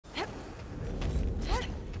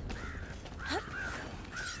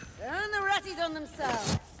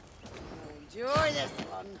themselves. Enjoy this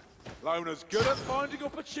one. Loner's good at finding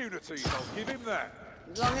opportunities, I'll give him that.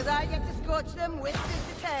 As long as I get to scorch them whiskers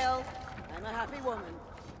to tail, I'm a happy woman.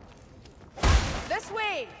 This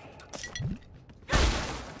way!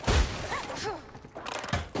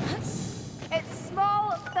 It's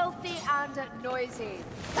small, filthy, and noisy.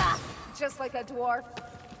 Just like a dwarf.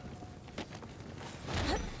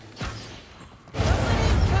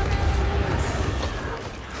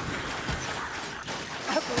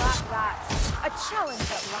 A black rat. A challenge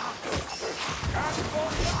at last.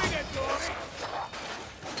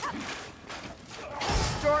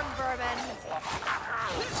 Storm vermin.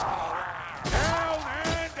 Down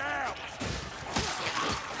and out!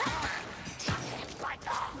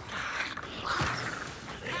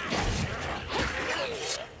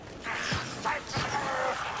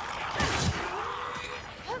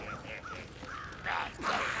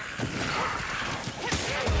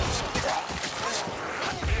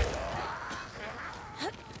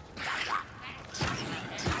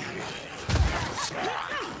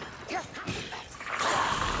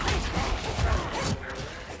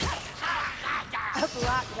 A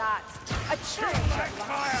black rat. A challenge at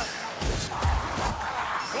last.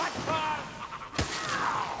 Black fire!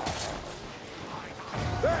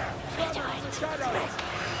 There! Cover in the shadows!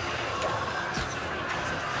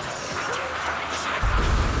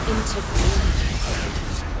 Into green.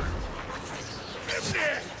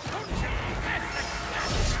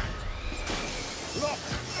 Look!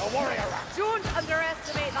 A warrior rat! Don't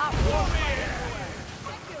underestimate that warrior.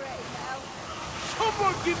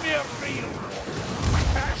 Someone give me a reel!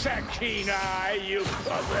 That's a keen eye, you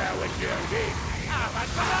come there with your heat. I've had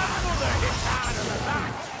another hit hard in the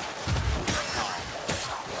back.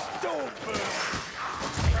 Don't burn.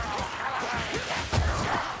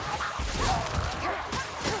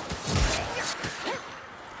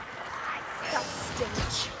 That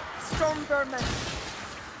stench. Storm vermin.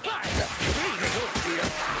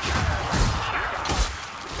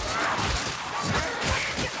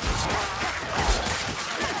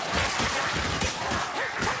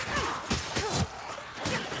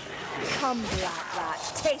 Come, black rat.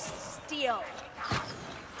 Taste steel.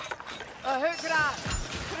 A hook rat.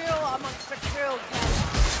 Cruel amongst the cruel ken.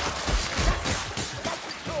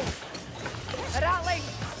 A ratling.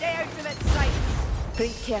 Stay out of its sight.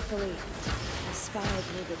 Think carefully. I spied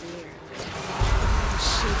near the deer.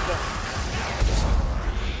 Shoot them.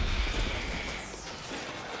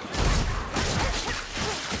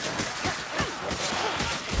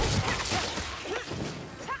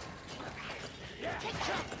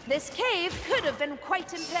 This cave could have been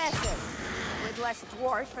quite impressive. With less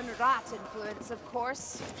dwarf and rat influence, of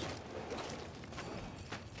course.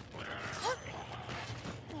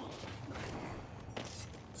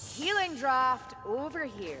 Healing draft over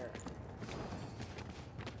here.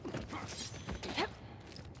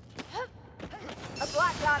 A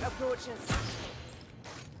black rat approaches.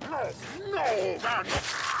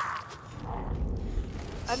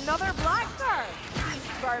 Another black bird. These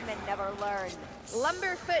vermin never learn.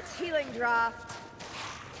 Lumberfoot healing draft.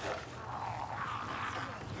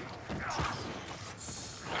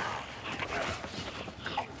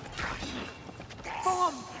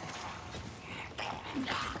 Bomb.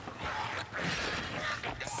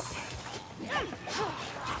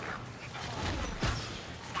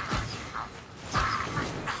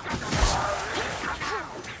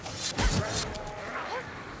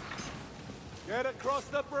 Get across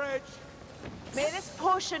the bridge! May this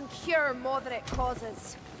potion cure more than it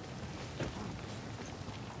causes.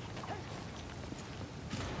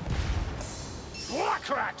 Black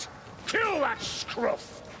rat! Kill that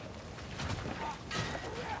scruff!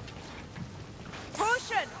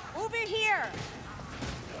 Potion! Over here!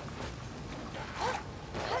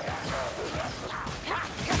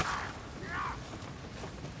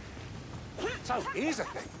 So, here's the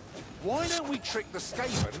thing. Why don't we trick the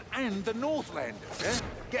Skaven and the Northlanders, eh?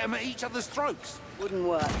 Get them at each other's throats. Wouldn't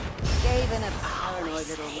work. Skaven are paranoid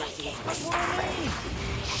little ratties. What do you mean?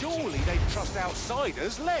 Surely they'd trust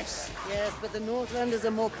outsiders less. Yes, but the Northlanders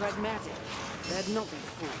are more pragmatic. They'd not be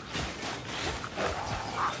fooled.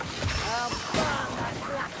 I'll burn that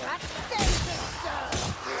black rat.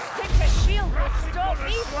 Think a shield will stop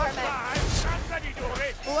me from it.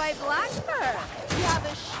 Why, Blackbird? You have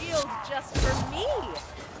a shield just for me.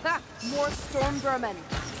 Ha! More storm vermin.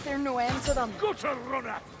 Is there no end to them? Gutter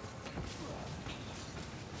runner!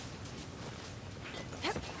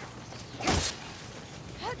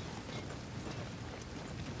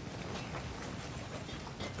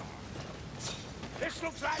 This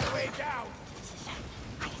looks like the way down.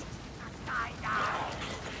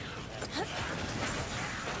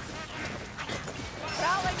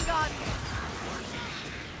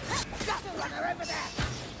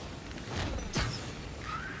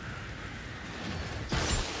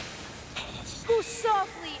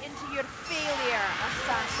 softly into your failure,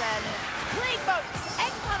 assassin. Plague boats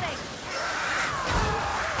incoming!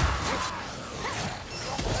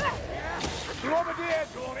 Globadier,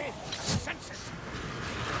 Dory! Sense it!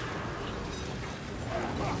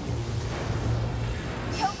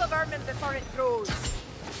 Kill the vermin before it grows.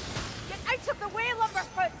 Get out of the way,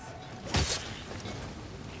 Lumberfoots!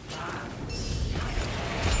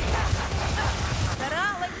 The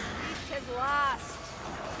rattling speech is last.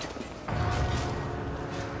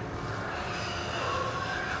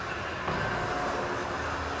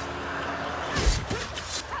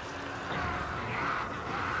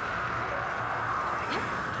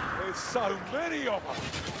 There's so many of them!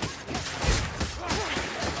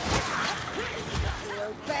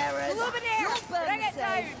 Bearers, Luminaire, bring it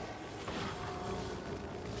down!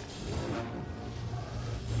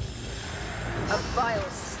 A vile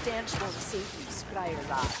stench won't save you, Scryer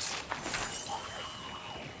Rat.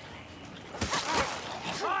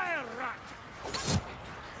 Fire rat!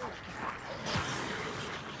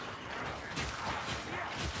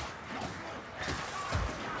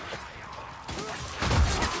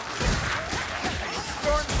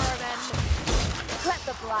 Storm vermin! Let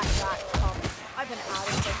the black rat come. I've been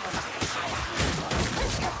adding to him.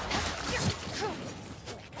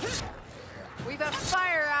 We've a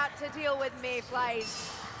fire rat to deal with, mayflies.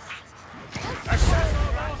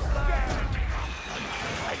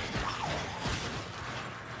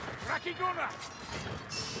 Cracky gunner!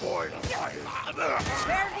 Boy,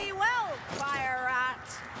 Fare thee well, fire rat.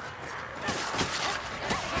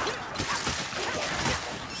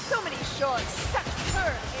 So many shots, such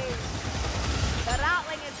poor aim. The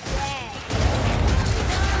rattling is dead.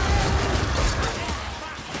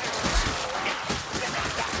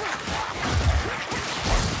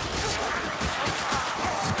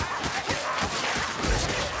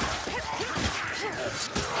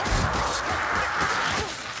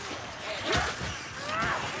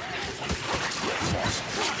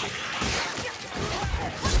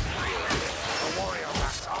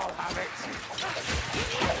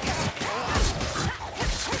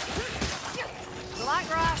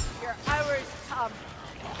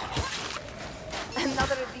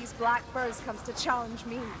 Another of these black birds comes to challenge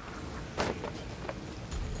me.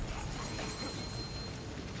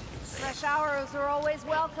 Fresh arrows are always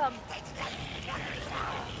welcome.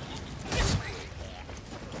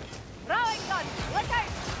 Throwing gun, look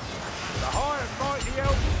out! The high and mighty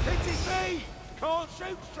elf hitting me! Can't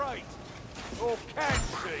shoot straight! Or can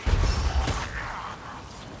see!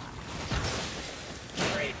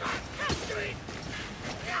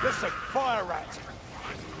 Listen, fire rat!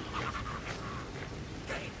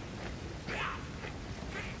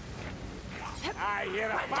 I hear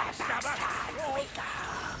a backstabber!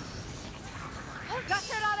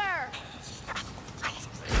 Gutter runner!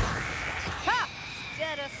 Ha!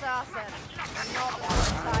 Dead assassin. Not one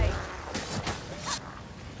sight.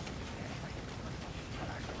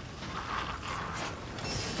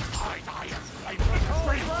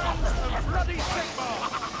 A bloody sigma!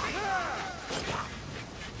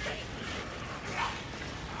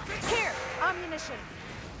 Here, ammunition.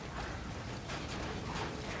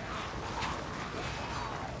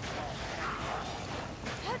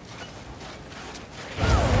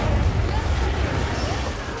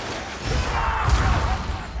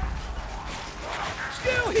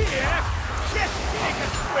 Still here? Just take a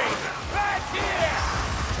swing! Right here!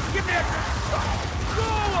 Give me a good shot! Go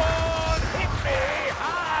on! Hit me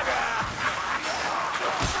harder!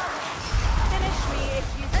 Finish me if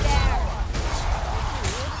you dare.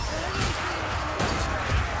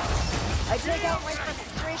 I take out my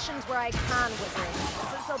frustrations where I can, Wizard. And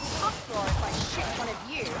since there'll be uproar if I shoot one of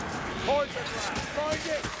you, Poison rat! Find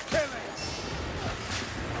it! Kill it!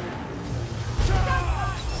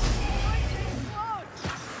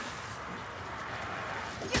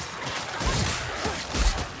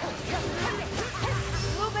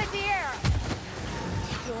 Lumineer!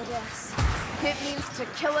 Goddess. It means to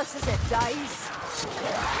kill us as it dies.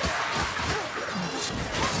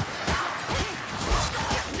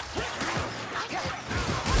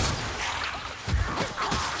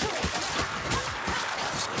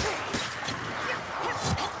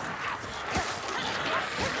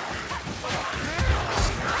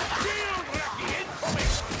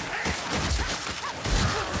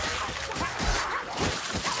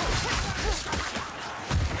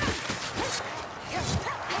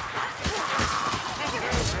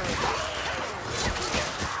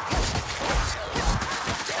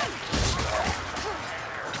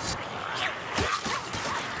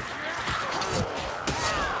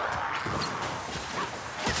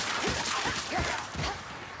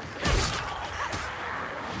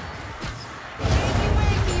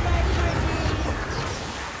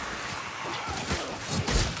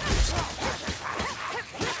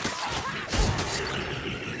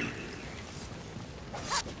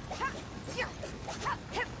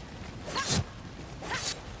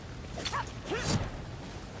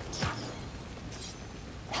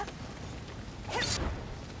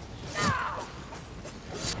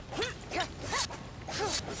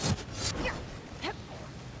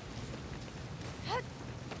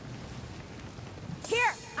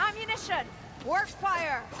 Ammunition! Work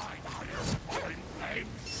fire!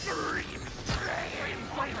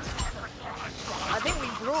 I think we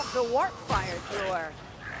broke the warp fire thrower.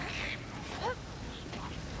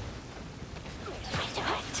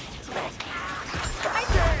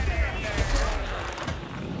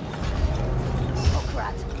 Oh,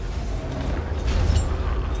 crap.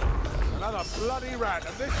 Another bloody rat,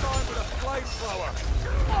 and this time with a flamethrower.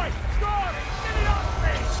 My God! Get it off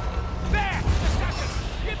me! There! Assassin!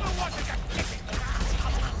 Give her what to get kicking!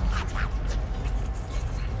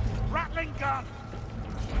 Rattling gun!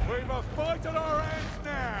 We've a fight on our hands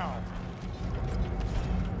now!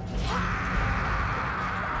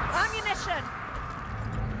 Ammunition!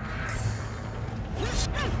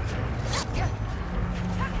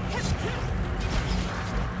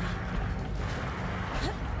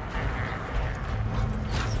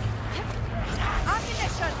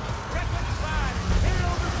 Ammunition! Weapons bad!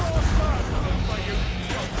 Hero before sun! Over you!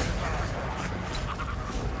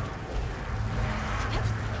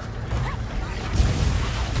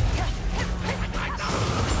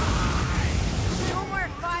 No more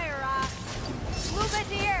fire, move it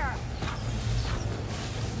here!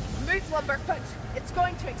 Move, Lumberfoot! It's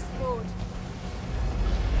going to explode.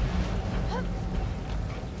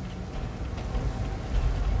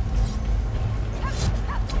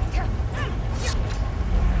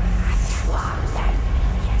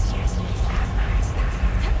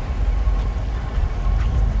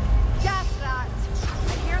 Gas rats!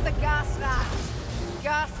 I hear the gas rats.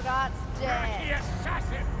 Gas rats The dead.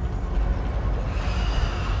 assassin!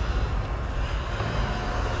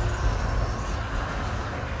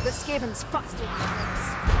 The Skaven's fucked in the lips.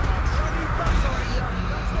 Bloody battle!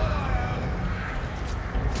 That's what I am!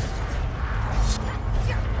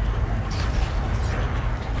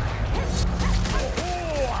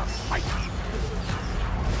 Oh, a fight!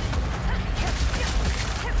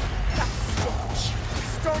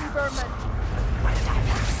 Storm vermin.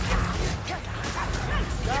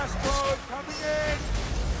 Gas probe coming in!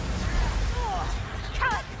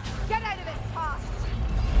 Cut! Get out of his path!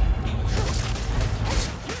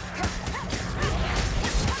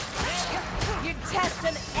 You test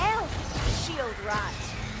an elf, shield rat.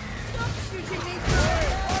 Stop shooting me through!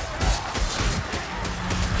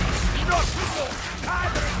 Not people!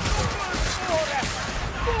 Either order!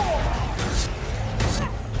 Four!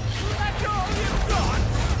 That's all you've got?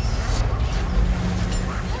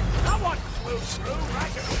 I want flew through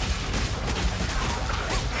right away!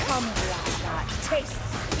 Come, black rat. Taste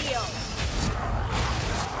steel.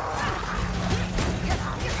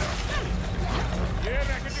 You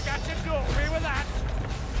reckon you got your jewelry with that?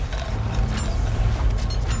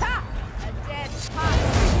 Ha! A dead pie.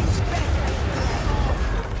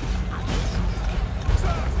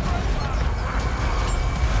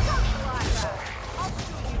 Come, black rat. I'll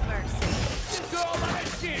show you mercy. Go on a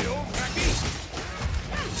shield, Maggie!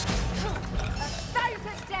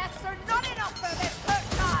 1,000 deaths are not enough for this hook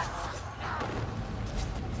rat.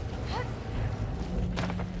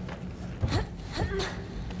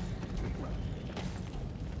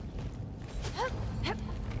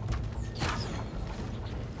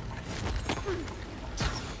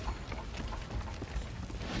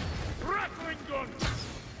 Rattling gun!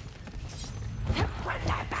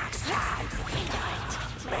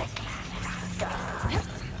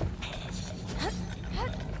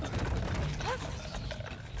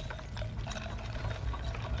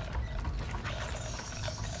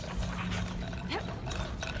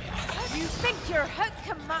 You think your hook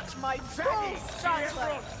can match my full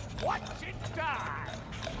startling? Watch it die!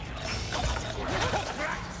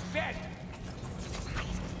 Hookrat's dead!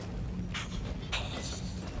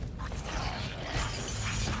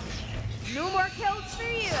 No more kills for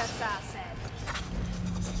you, assassin.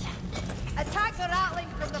 Attack the rattling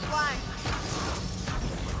from the flank.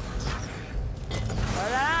 The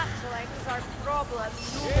rattling's our problem,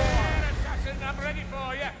 no more. Yeah, assassin, I'm ready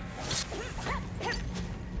for you!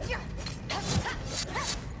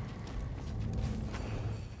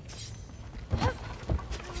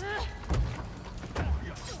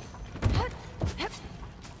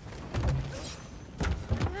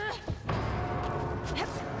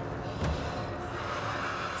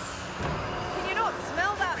 Can you not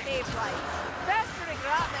smell that mayflight? Festering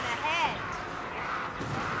rattling ahead.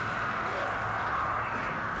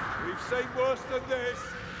 We've seen worse than this.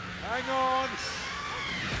 Hang on.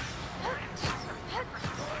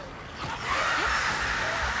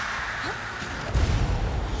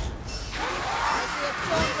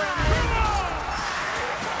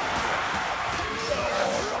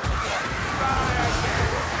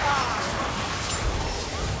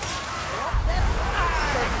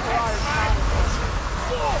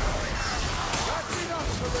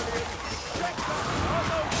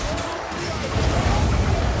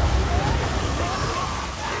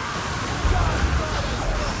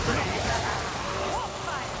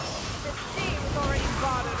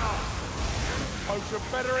 potion,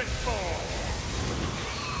 better it's for.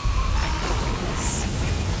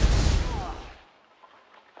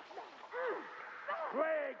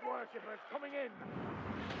 Plague worshippers coming in.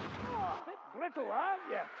 Bit brittle, aren't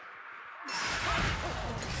you?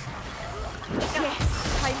 Yes,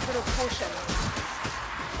 time for a potion.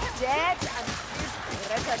 Dead and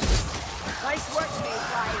good riddance. Nice work,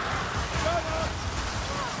 Mayfly. Shut up!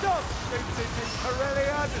 Stop shooting me,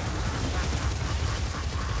 Corellian!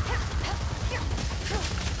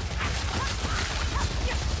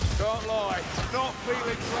 Can't lie, not feeling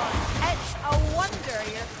great. It's a wonder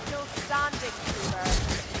you're still standing, Cooper.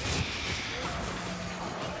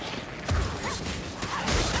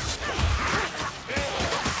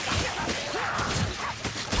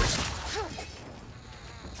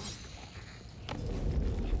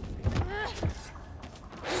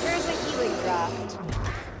 Here's a healing draft.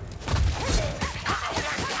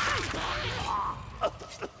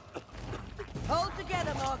 Hold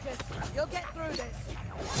together, Marcus. You'll get through this.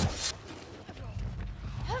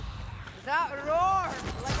 That roar,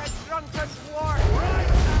 like a drunken dwarf.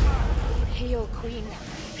 Hail, Queen.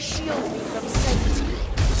 Shield me from sight.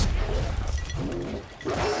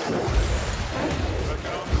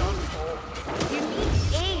 You need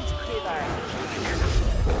aid, Cooper.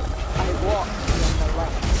 I walk on the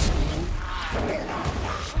light.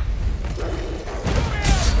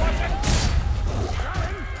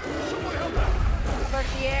 For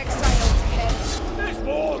the exiles, Ken. There's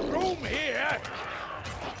more room here.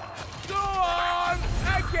 Go on,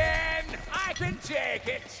 again. I can take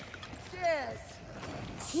it. Cheers.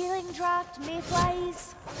 Healing draft,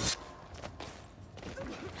 mayflies.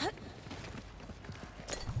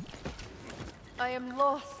 I am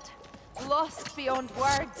lost. Lost beyond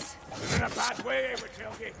words. In a bad way,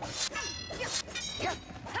 Matilda.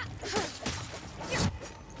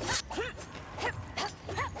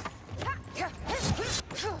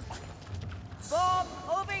 Bob,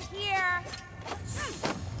 over here.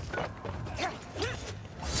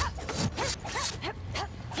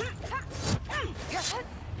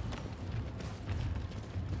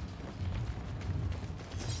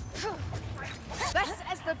 This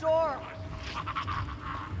is the door.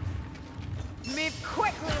 Move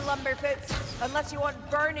quickly, Lumberfoots, unless you want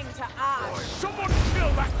burning to ash. Someone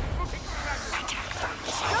kill that fucking dragon!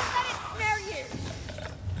 Don't let it snare you.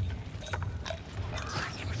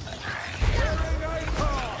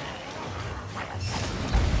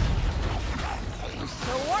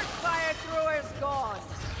 The work fire thrower's gone.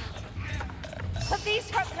 But these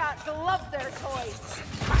hubcats love their toys.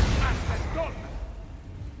 Done.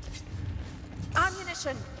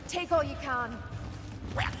 Ammunition, take all you can.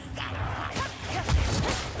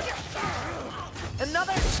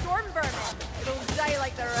 Another storm vermin. It'll die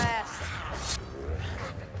like the rest.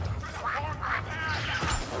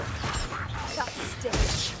 That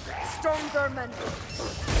stench. Storm vermin.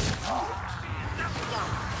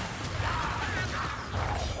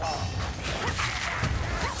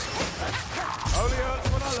 Only hurts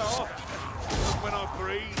when I laugh, not when I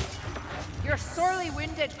breathe. You're sorely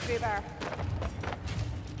wounded, Kruber.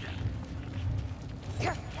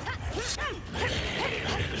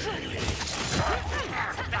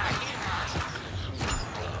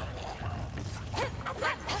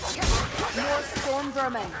 More storm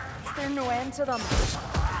vermin. Is there no end to them?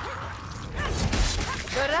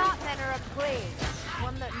 The rat men are a plague,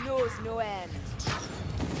 one that knows no end.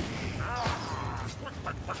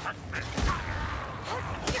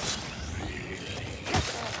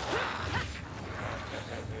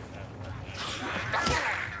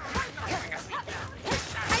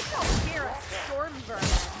 I don't hear a storm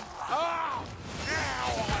vermin. Oh! Now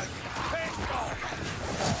I'm pissed off!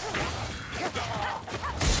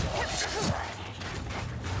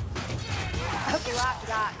 A black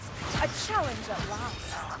rat. A challenge at last.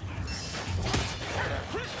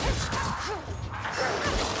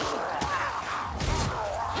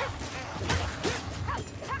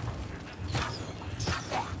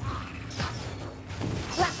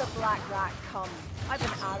 Let the black rat come. I've an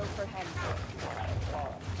arrow for him.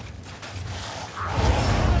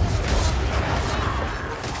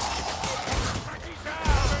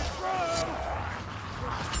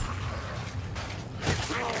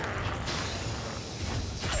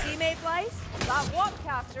 See, Mayflies? That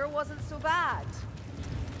Watcaster wasn't so bad.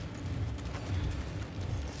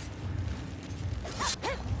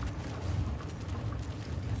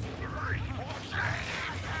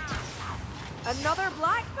 Another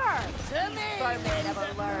blackbird. To me, Vermin winds never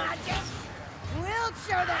of learn. magic. We'll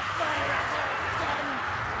show that fire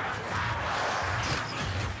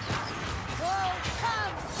Whoa,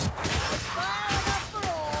 come! It's fire enough for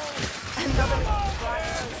all. Another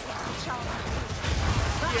blackbird challenge.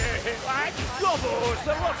 Gobbles,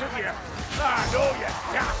 the lot of you! Ah, no, you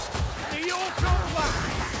daft! The awesome lie!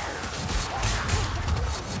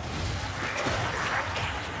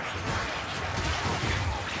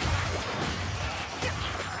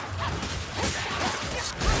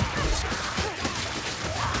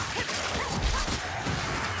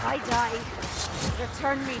 I die.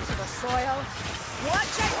 Return me to the soil.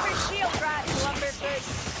 Watch out for shield rats, lumberfoot.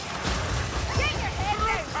 Get your head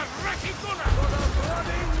down! A ratty gunner for the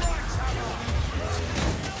bloody right hammer!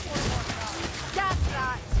 Gas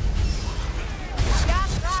rat!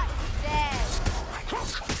 Gas rat is dead!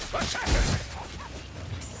 Assassin!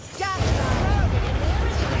 Gas rat!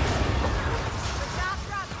 The gas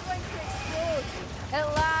rat's going to explode! At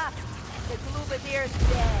last, the Glubadier's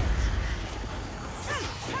dead!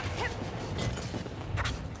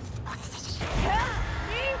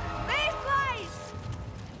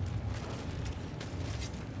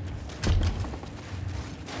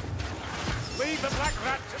 Leave the black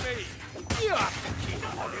rat to me! You have to keep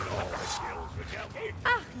holding all the skills, Matilda!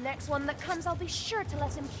 Ah, next one that comes, I'll be sure to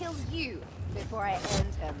let him kill you before I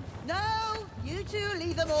end him. No, you two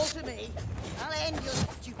leave them all to me. I'll end your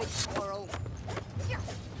stupid quarrel.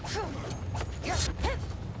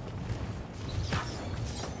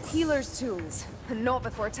 Healer's tools, not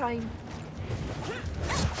before time.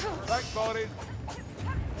 Thanks, Maureen.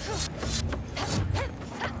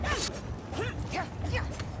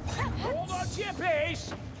 Hold on to your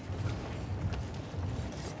pace!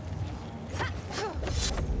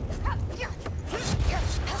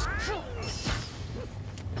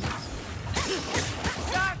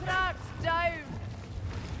 Dark rats down!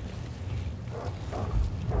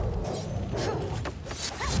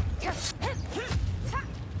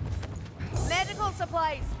 Medical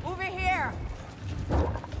supplies, over here!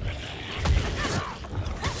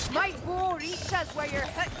 My bow reaches where your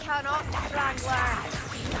hook cannot, Strangler!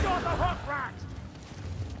 Got the hot rat!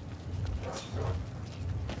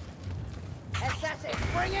 Assassin,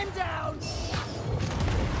 bring him down!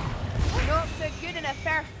 Not so good in a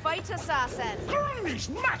fair fight, assassin! He's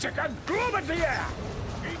Matican! Globe at the air!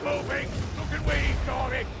 Keep moving! Look at me,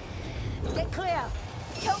 Dory! Get clear!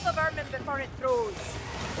 Kill the vermin before it throws!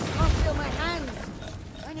 Can't feel my hands!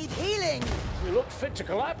 I need healing! You look fit to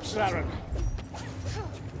collapse, Aaron.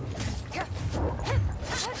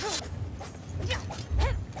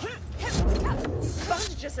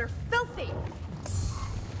 Bandages are filthy!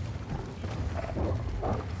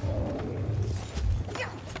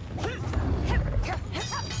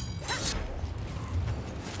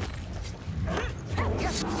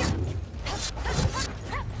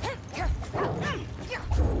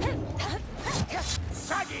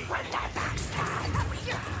 Saggy!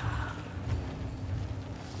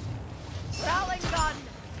 Rowling gun!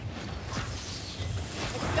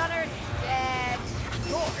 The gunner's dead!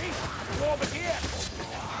 Dory, over here!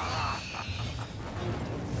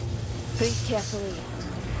 Think carefully.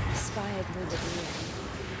 Inspired by the deer.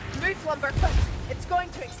 Move, Lumberfoot! It's going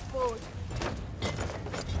to explode!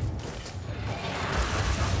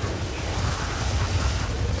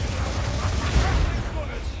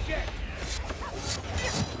 Gunner's dead!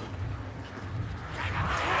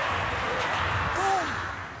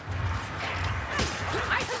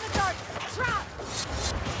 Eyes in the dark! Trap!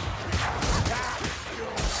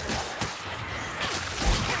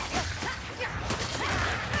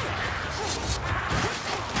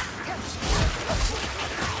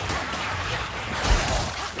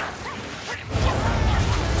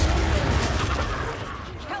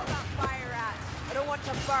 Kill that fire rat! I don't want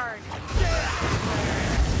to burn!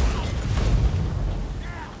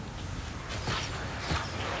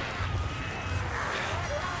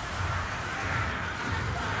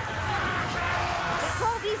 What's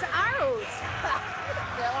all these arrows?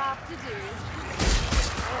 They'll have to do.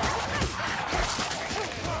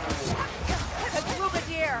 The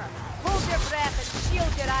Glubadier! Hold your breath and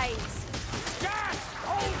shield your eyes! Gas!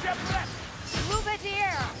 Hold your breath!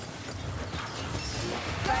 Glubadier!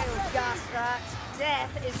 Vile gas rat,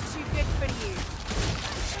 death is too good for you.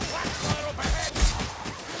 Black fire up ahead!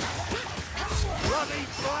 Bloody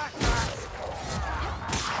black rat!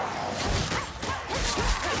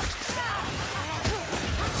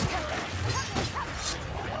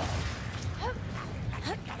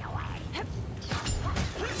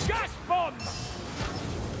 Gas bomb!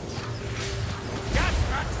 Gas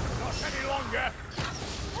rat! Not any longer!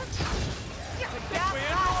 The We gas annoyed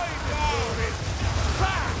rat Dory!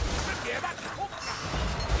 Bah! Forget that hook!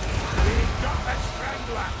 We got the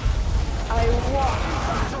strangler! I want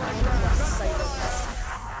your silence.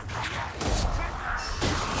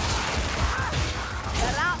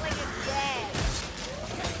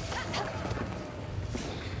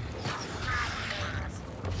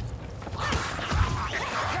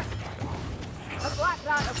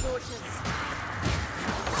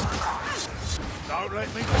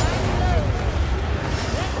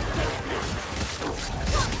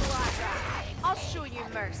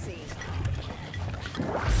 mercy.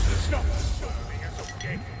 Stop storming us,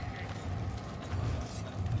 okay?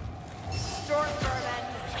 Storm vermin.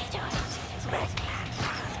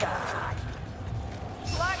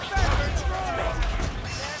 Blackbird.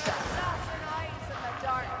 There's thousand eyes in the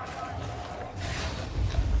dark.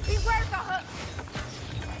 Beware the hook.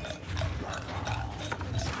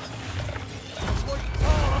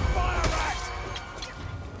 Oh, a fire rat!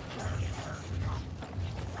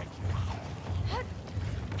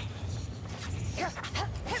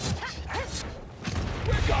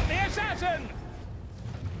 We've got the assassin!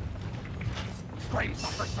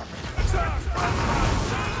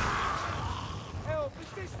 Help, is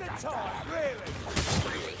this the time, really?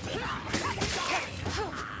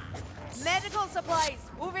 Medical supplies,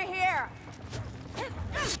 over here.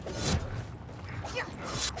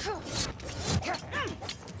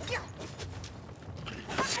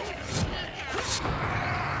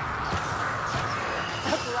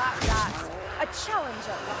 A black rat, a challenge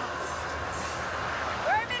at last.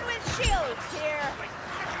 Vermin with shields here.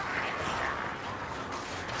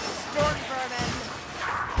 Storm vermin.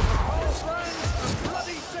 Oh, friends, a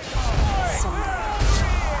bloody sick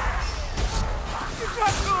Is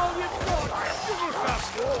that all you've got? Give us that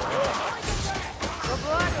water! The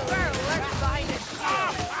black bear lurks behind his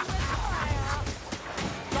shield.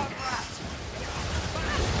 Black rat.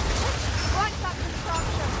 Right that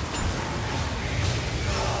construction.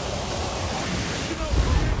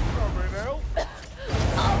 Coming out.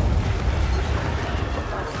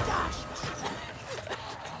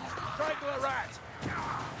 Strangler rat!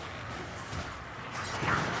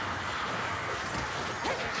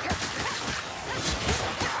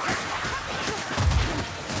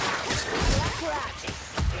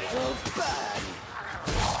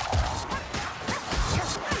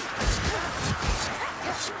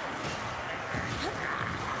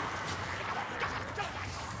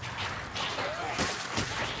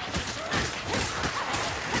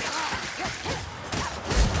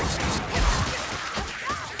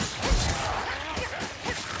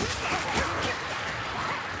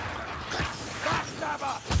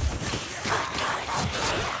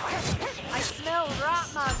 I smell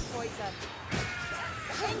Ratman poison.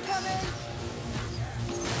 Incoming!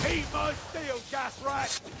 Eat my steel, gas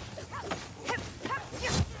rat!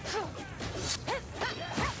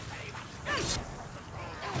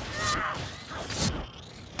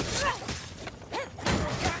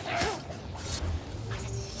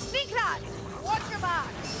 Sneak rat! Watch your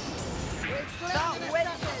back! That wind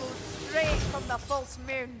blew straight from the false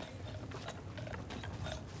moon.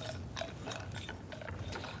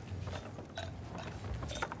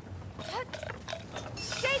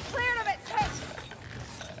 Stay clear of its head!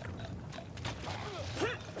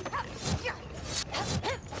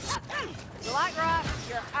 Black rat,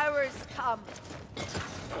 your hour's come.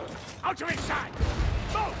 Out to inside!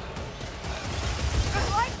 Move! The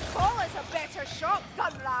light call is a better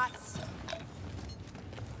shotgun, rats.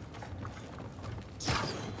 Let's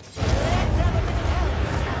have a bit of help,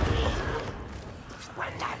 Snappy.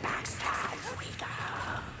 When the backstabs we go!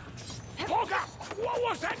 Walker! What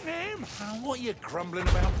was that name? What are you grumbling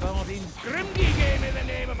about, Bardin? Grimgy gave me the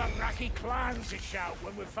name of a Raki clan to shout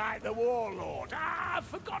when we fight the warlord. I've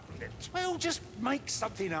forgotten it. Well, just make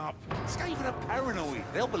something up. Skaven are paranoid.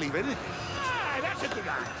 They'll believe anything. Ah, that's a good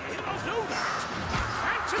idea. I'll do that.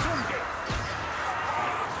 Thanks, Azungi.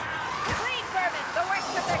 Clean vermin, the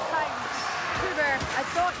worst of their kind. Cougar, I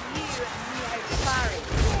thought you knew how to parry.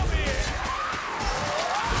 Come here.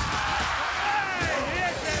 Hey,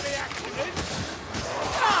 here's where the action is.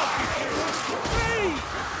 I'll give you three.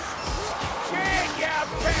 Take your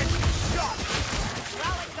best shot.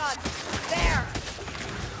 Rally gun, there.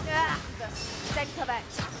 Ah, the stink of it.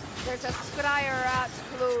 There's a scryer rat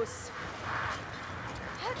close.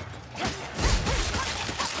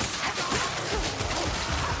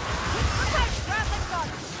 Look out, rattling gun.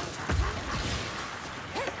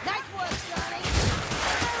 Nice work, Johnny!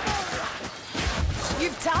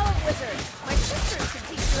 You've talent, wizard. My sisters can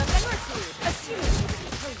teach you a thing or two. Assuming you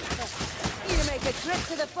didn't kill your first. You make a trip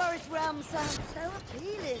to the forest realm sound so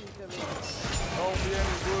appealing for me. Won't be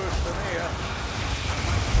any worse than here.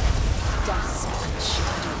 Dust and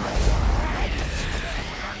shadow.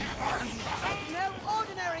 No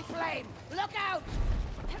ordinary flame! Look out!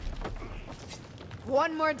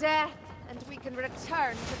 One more death, and we can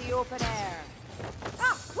return to the open air.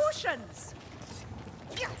 Ah, potions!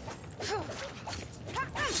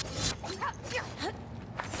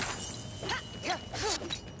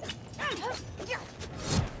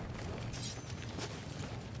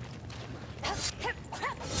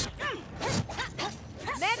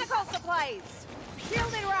 Medical supplies!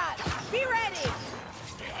 Shielded rats, be ready!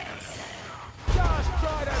 Just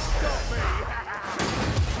try to stop me!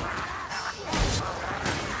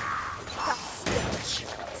 That stitch.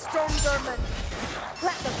 Storm Vermin.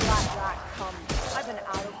 Let the black rat come. I've an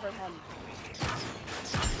arrow for him.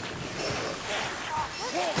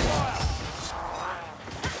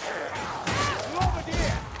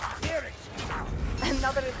 Bombardier! Hear it!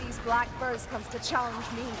 Another of these black birds comes to challenge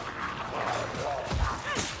me.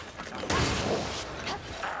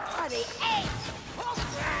 Bloody egg!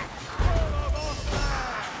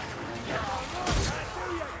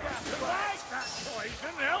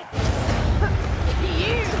 Poison, help!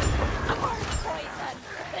 You! Poison!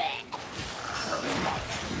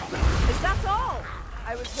 Is that all?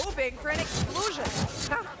 I was hoping for an explosion.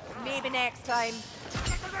 Maybe next time.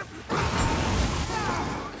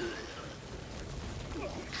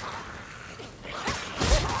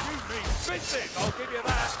 Vincent, I'll give you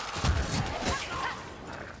that.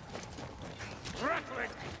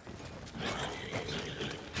 Rattling.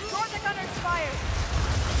 Short the gunner's fire.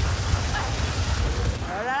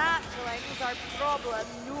 Rattling's our problem,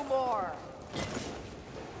 no more.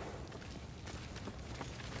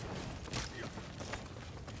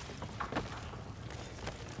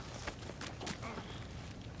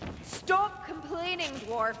 Stop complaining,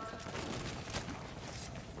 dwarf.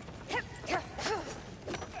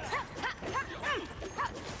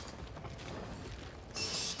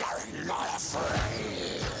 Staring not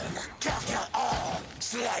afraid. Kill all.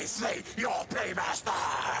 Slay your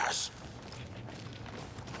paymasters.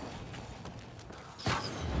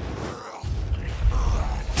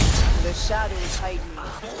 The shadows hide me.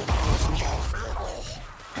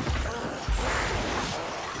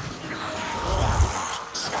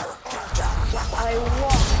 I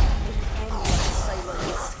walk in endless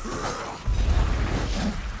silence.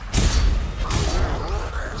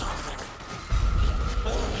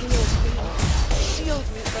 Shield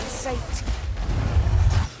me from sight.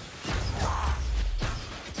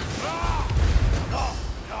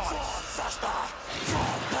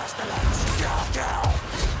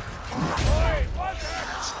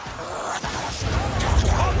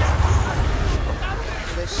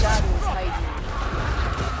 The shadows hide me.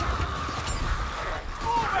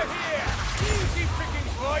 Over here! Easy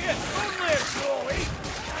pickings for you! Run there, slowly!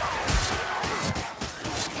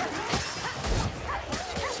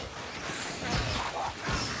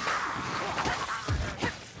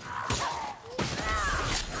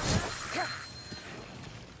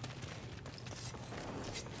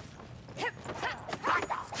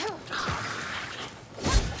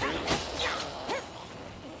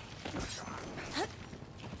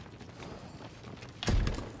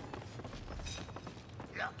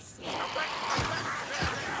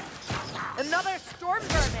 Another storm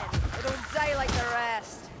vermin! They don't die like the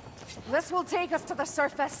rest. This will take us to the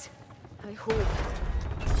surface. I hope.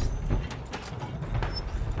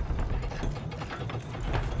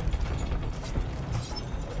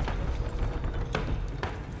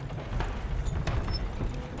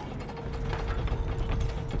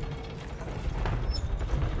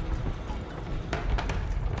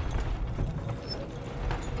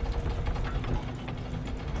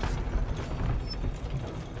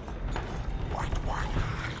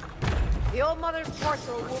 The Old Mother's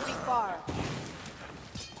portal won't be far.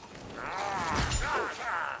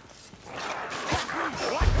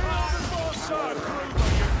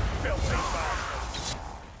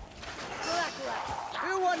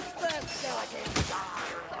 Who wants first, skeleton?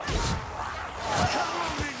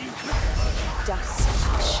 Dust.